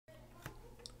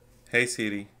Hey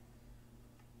Siri,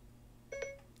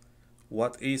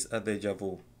 what is a deja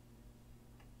vu?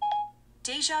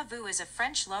 Deja vu is a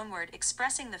French loanword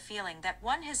expressing the feeling that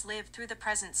one has lived through the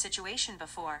present situation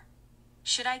before.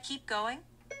 Should I keep going?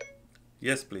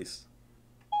 Yes, please.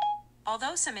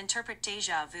 Although some interpret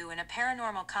deja vu in a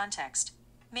paranormal context,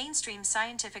 mainstream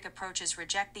scientific approaches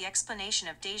reject the explanation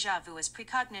of deja vu as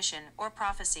precognition or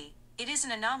prophecy. It is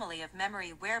an anomaly of memory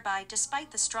whereby,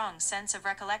 despite the strong sense of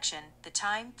recollection, the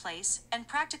time, place, and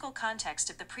practical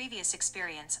context of the previous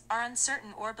experience are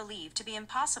uncertain or believed to be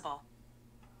impossible.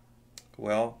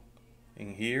 Well,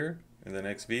 in the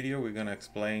next video, we're gonna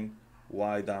explain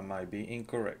why that might be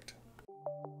incorrect.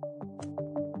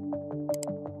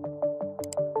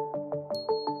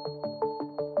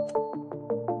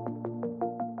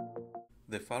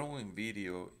 The following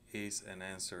video is an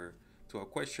answer to a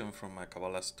question from a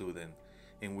Kabbalah student,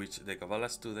 in which the Kabbalah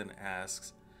student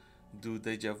asks, do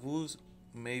deja vus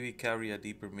maybe carry a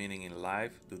deeper meaning in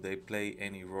life? Do they play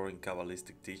any role in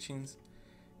Kabbalistic teachings?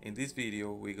 In this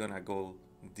video, we're gonna go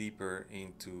deeper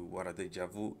into what a deja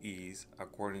vu is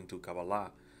according to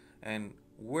Kabbalah, and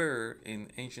where in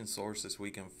ancient sources we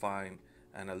can find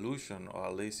an allusion, or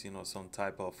at least some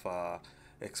type of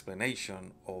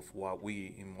explanation of what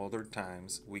we in modern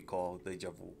times we call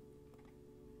deja vu.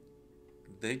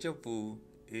 Deja vu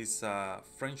is a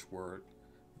French word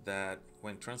that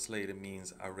when translated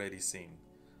means already seen.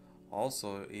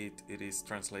 Also, it is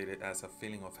translated as a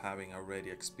feeling of having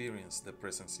already experienced the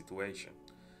present situation.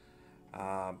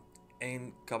 Um,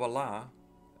 in Kabbalah,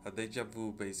 a deja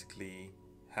vu basically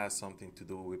has something to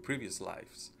do with previous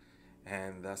lives,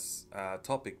 and that's a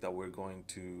topic that we're going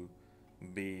to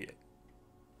be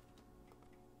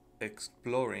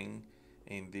exploring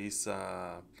in this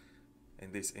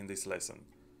lesson.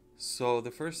 So the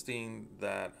first thing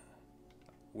that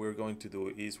we're going to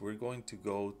do is we're going to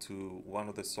go to one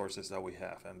of the sources that we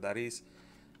have, and that is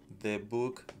the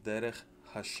book Derech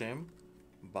Hashem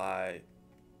by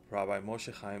Rabbi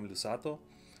Moshe Chaim Luzzatto,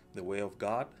 The Way of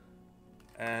God.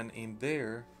 And in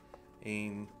there,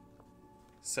 in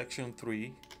section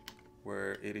 3,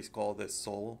 where it is called the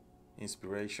soul,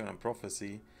 inspiration, and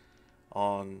prophecy,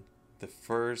 on the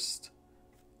first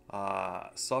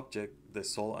subject, the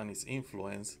soul and its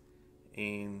influence,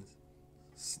 in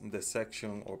the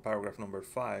section or paragraph number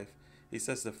 5, it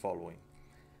says the following: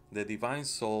 the divine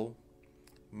soul,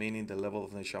 meaning the level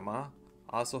of neshama,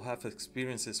 also have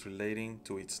experiences relating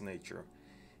to its nature.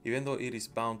 Even though it is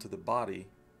bound to the body,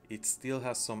 it still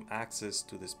has some access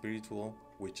to the spiritual,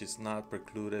 which is not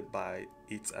precluded by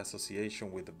its association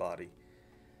with the body.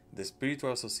 The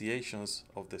spiritual associations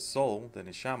of the soul, the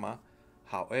neshama,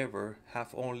 however,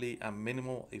 have only a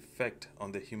minimal effect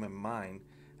on the human mind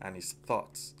and its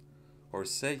thoughts. Our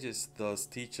sages thus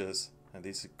teach us, and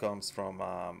this comes from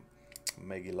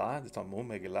Megillah, the Talmud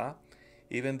Megillah,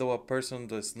 even though a person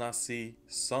does not see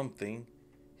something,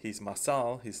 his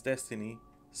masal, his destiny,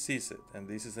 sees it. And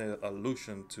this is an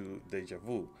allusion to deja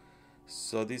vu.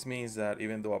 So this means that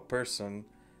even though a person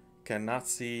cannot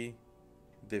see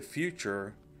the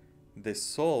future, the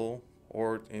soul,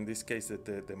 or in this case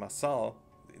the masal,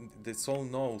 the soul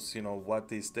knows what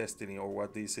this destiny or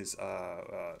what this is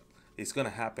going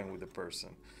to happen with the person.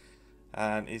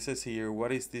 And it says here, what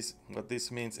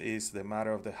this means is the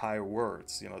matter of the higher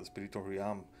worlds, the spiritual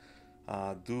realm,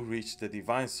 do reach the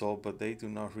divine soul, but they do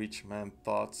not reach man's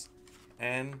thoughts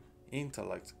and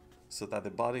intellect, so that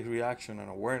the body reaction and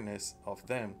awareness of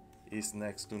them is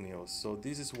next to nil. So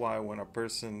this is why when a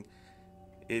person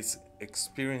is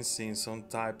experiencing some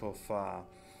type of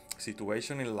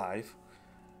situation in life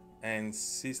and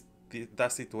sees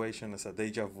that situation as a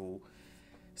deja vu,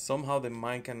 somehow the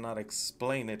mind cannot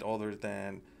explain it other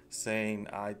than saying,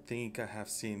 I think I have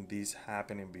seen this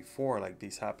happening before, like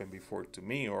this happened before to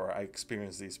me, or I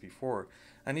experienced this before.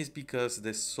 And it's because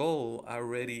the soul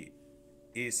already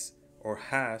is or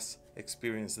has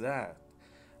experienced that.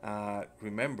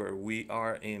 Remember, we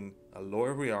are in a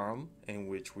lower realm in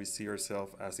which we see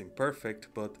ourselves as imperfect,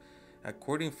 but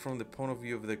according from the point of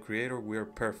view of the Creator, we are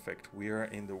perfect. We are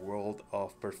in the world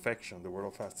of perfection, the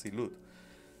world of Atzilut.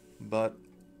 But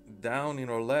down in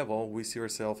our level, we see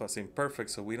ourselves as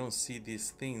imperfect, so we don't see these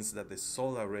things that the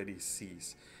soul already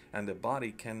sees, and the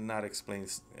body cannot explain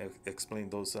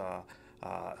those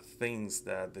things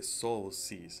that the soul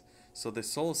sees. So the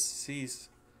soul sees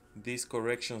these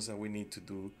corrections that we need to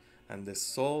do, and the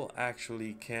soul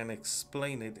actually can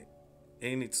explain it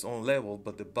in its own level,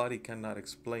 but the body cannot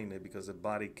explain it because the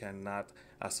body cannot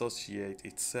associate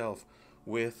itself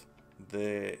with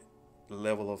the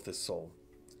level of the soul.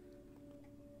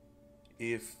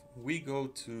 If we go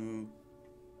to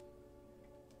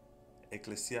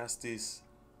Ecclesiastes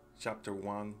chapter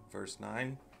 1, verse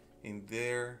 9. In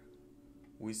there,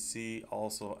 we see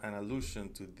also an allusion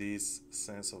to this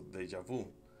sense of deja vu.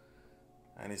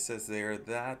 And it says there,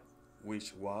 that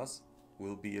which was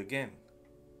will be again,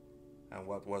 and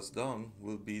what was done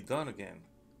will be done again.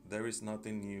 There is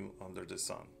nothing new under the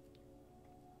sun.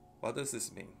 What does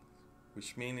this mean?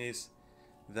 Which means is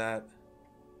that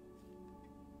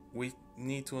we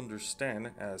need to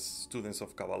understand as students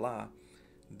of Kabbalah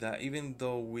that even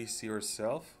though we see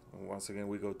ourselves, and once again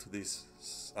we go to this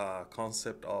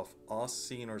concept of us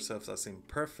seeing ourselves as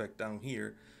imperfect down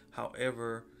here,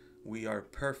 however, we are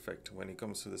perfect when it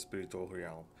comes to the spiritual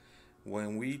realm.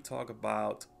 When we talk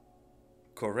about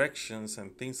corrections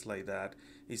and things like that,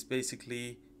 it's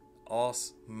basically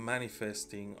us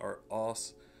manifesting or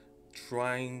us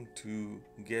trying to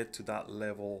get to that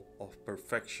level of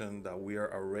perfection that we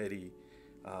are already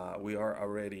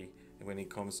when it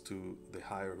comes to the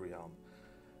higher realm.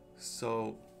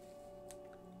 So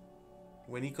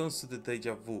when it comes to the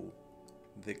deja vu,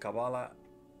 the Kabbalah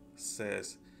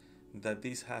says that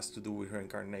this has to do with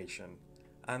reincarnation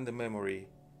and the memory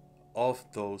of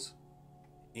those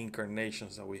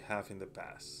incarnations that we have in the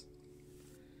past.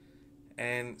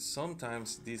 And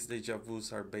sometimes these deja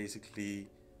vus are basically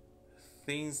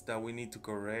things that we need to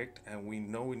correct, and we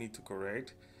know we need to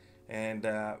correct, and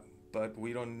but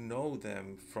we don't know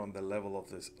them from the level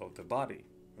of the body.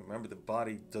 Remember, the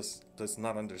body does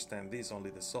not understand this, only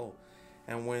the soul.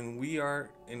 And when we are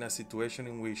in a situation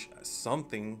in which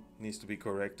something needs to be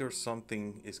corrected, or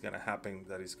something is going to happen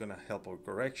that is going to help our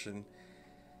correction,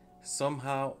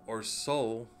 somehow our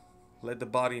soul let the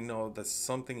body know that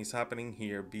something is happening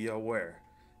here, be aware.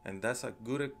 And that's a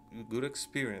good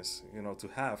experience, to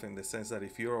have, in the sense that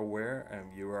if you're aware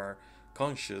and you are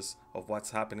conscious of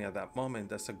what's happening at that moment,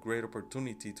 that's a great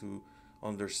opportunity to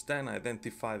understand,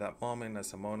 identify that moment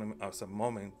as a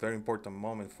moment, very important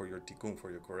moment for your tikkun,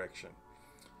 for your correction.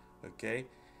 Okay?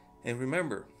 And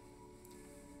remember,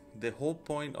 the whole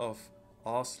point of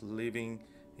us living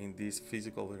in this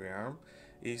physical realm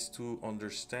is to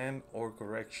understand our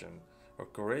correction. Our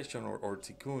correction or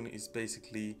tikkun is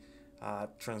basically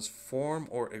transform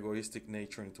our egoistic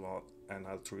nature into an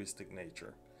altruistic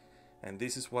nature. And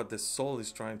this is what the soul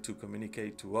is trying to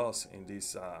communicate to us in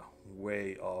this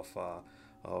way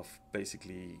of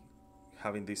basically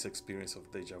having this experience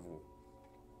of deja vu.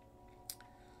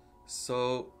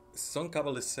 So some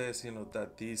Kabbalah says,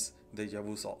 that these deja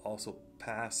vus are also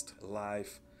past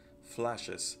life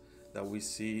flashes that we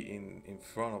see in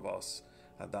front of us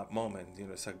at that moment.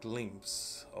 It's a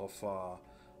glimpse of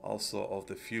also of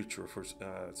the future. For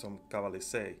some Kabbalists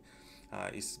say,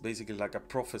 it's basically like a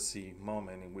prophecy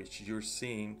moment in which you're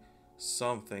seeing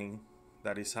something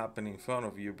that is happening in front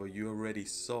of you, but you already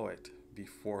saw it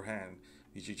beforehand.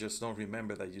 You just don't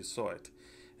remember that you saw it.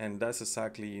 And that's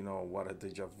exactly, what a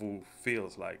deja vu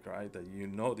feels like, right? That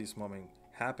this moment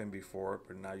happened before,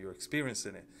 but now you're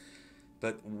experiencing it.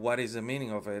 But what is the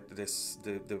meaning of it?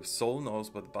 The soul knows,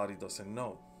 but the body doesn't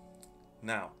know.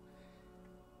 Now,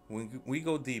 when we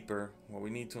go deeper, what we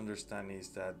need to understand is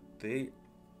that the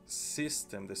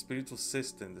spiritual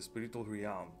system, the spiritual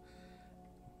realm,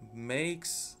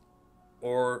 makes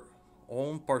our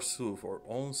own parsuf, our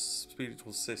own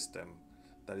spiritual system.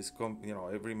 That is,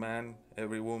 every man,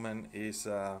 every woman is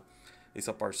a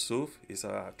parsuf, is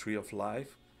a tree of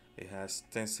life. It has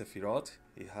 10 sefirot.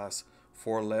 It has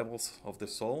 4 levels of the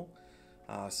soul.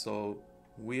 So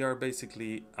we are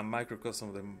basically a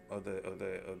microcosm of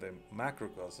the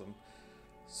macrocosm.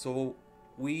 So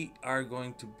we are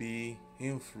going to be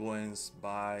influenced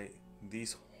by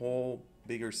this whole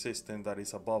bigger system that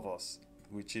is above us,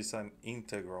 which is an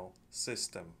integral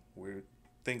system. We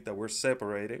think that we're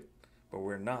separated, but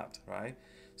we're not, right?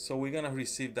 So we're going to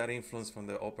receive that influence from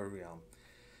the upper realm.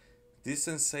 This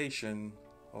sensation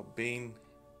of being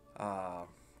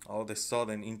all of a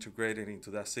sudden integrated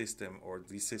into that system, or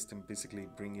this system basically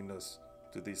bringing us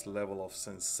to this level of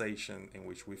sensation in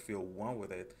which we feel one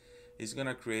with it, is going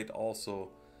to create also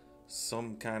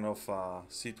some kind of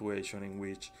situation in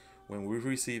which when we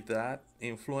receive that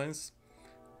influence,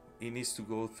 it needs to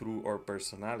go through our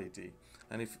personality.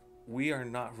 And if we are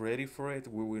not ready for it,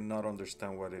 we will not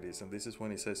understand what it is. And this is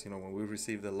when it says, when we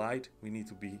receive the light, we need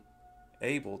to be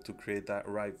able to create that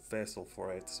right vessel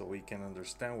for it, so we can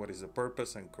understand what is the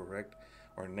purpose and correct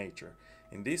our nature.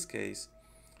 In this case,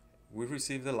 we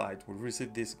receive the light, we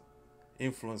receive this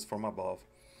influence from above,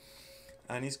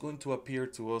 and it's going to appear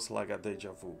to us like a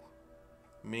deja vu,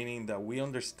 meaning that we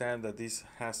understand that this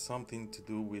has something to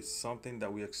do with something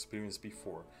that we experienced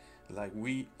before, like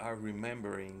we are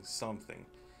remembering something.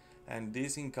 And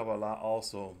this in Kabbalah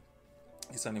also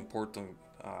is an important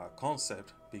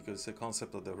concept, because the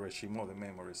concept of the reshimo, the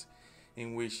memories,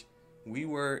 in which we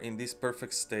were in this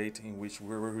perfect state in which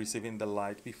we were receiving the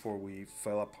light before we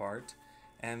fell apart,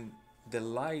 and the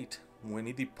light, when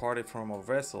it departed from our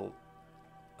vessel,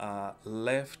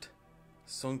 left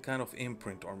some kind of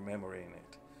imprint or memory in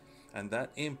it. And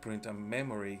that imprint and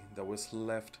memory that was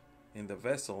left in the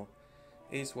vessel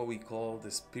is what we call the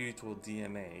spiritual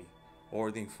DNA,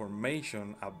 or the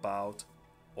information about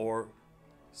our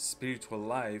spiritual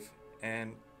life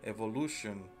and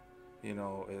evolution,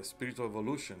 spiritual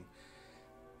evolution.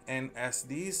 And as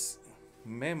these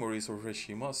memories or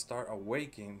reshimos start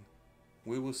awakening,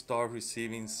 we will start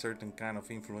receiving certain kind of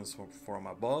influence from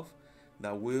above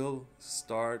that will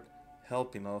start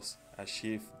helping us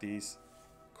achieve these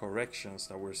corrections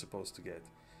that we're supposed to get.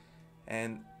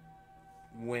 And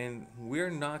when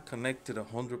we're not connected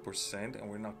 100% and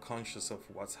we're not conscious of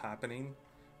what's happening,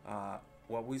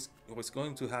 what's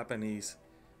going to happen is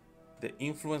the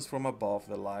influence from above,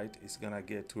 the light, is gonna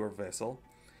get to our vessel,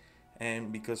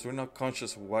 and because we're not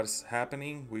conscious of what's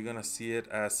happening, we're gonna see it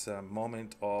as a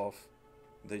moment of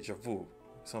deja vu.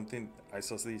 Something, I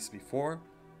saw this before,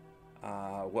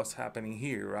 what's happening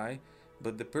here, right?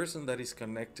 But the person that is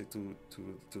connected to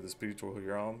the spiritual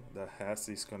realm, that has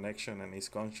this connection and is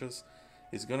conscious,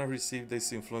 is going to receive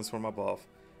this influence from above,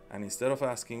 and instead of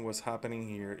asking what's happening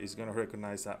here, is going to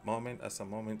recognize that moment as a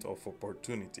moment of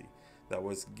opportunity that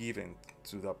was given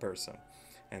to that person.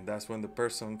 And that's when the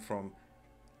person, from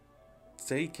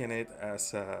taking it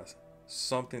as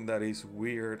something that is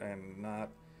weird and not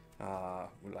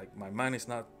like my mind is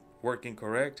not working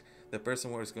correct, the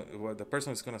person what the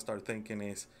person is going to start thinking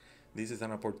is, this is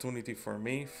an opportunity for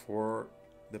me for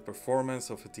the performance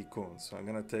of a tikkun. So I'm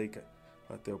going to take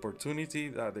the opportunity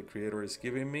that the Creator is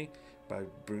giving me by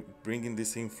bringing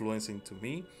this influence into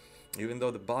me. Even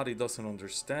though the body doesn't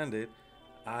understand it,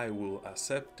 I will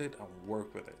accept it and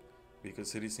work with it,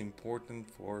 because it is important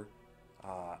for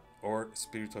our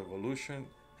spiritual evolution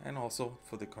and also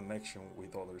for the connection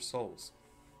with other souls.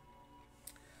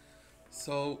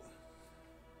 So,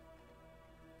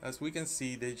 as we can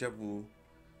see, deja vu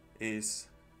is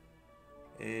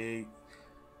a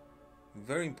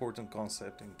very important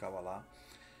concept in Kabbalah.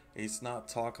 It's not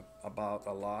talked about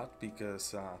a lot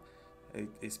because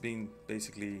it's been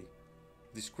basically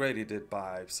discredited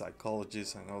by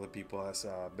psychologists and other people as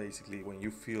basically when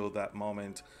you feel that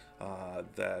moment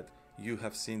that you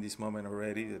have seen this moment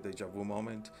already, the deja vu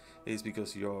moment, is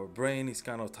because your brain is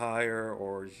kind of tired,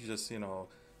 or you just,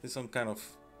 there's some kind of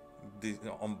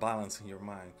unbalance in your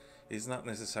mind. It's not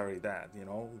necessarily that,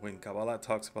 when Kabbalah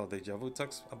talks about deja vu, it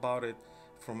talks about it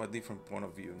from a different point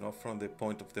of view, not from the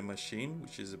point of the machine,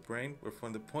 which is the brain, but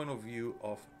from the point of view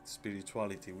of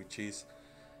spirituality, which is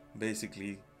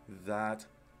basically that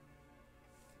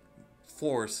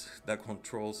force that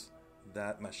controls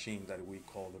that machine that we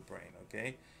call the brain.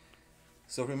 Okay,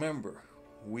 so remember,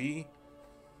 when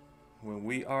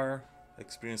we are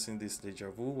experiencing this deja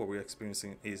vu, what we're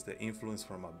experiencing is the influence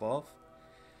from above,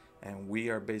 and we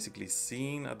are basically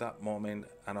seeing at that moment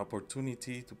an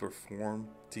opportunity to perform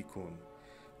tikkun.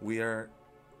 We are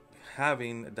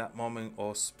having that moment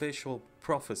of special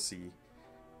prophecy,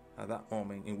 at that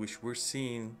moment in which we're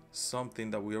seeing something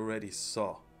that we already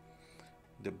saw.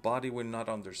 The body will not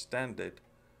understand it,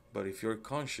 but if you're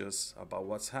conscious about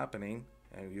what's happening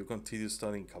and you continue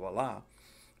studying Kabbalah,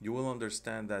 you will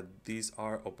understand that these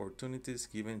are opportunities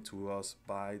given to us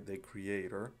by the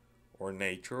Creator, or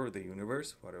nature, or the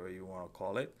universe, whatever you want to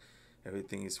call it.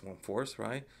 Everything is one force,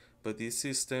 right? But this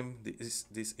system,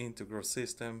 this integral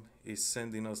system, is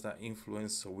sending us that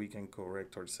influence so we can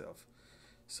correct ourselves.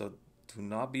 So do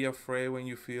not be afraid when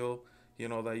you feel,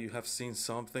 that you have seen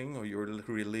something or you're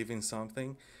reliving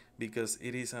something, because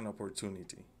it is an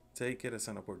opportunity. Take it as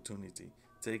an opportunity.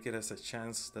 Take it as a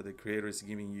chance that the Creator is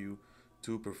giving you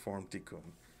to perform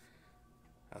tikkun.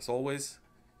 As always,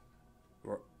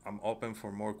 I'm open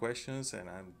for more questions, and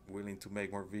I'm willing to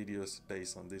make more videos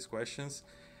based on these questions.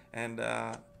 And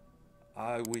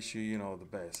I wish you, the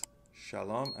best.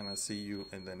 Shalom, and I'll see you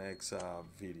in the next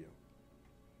video.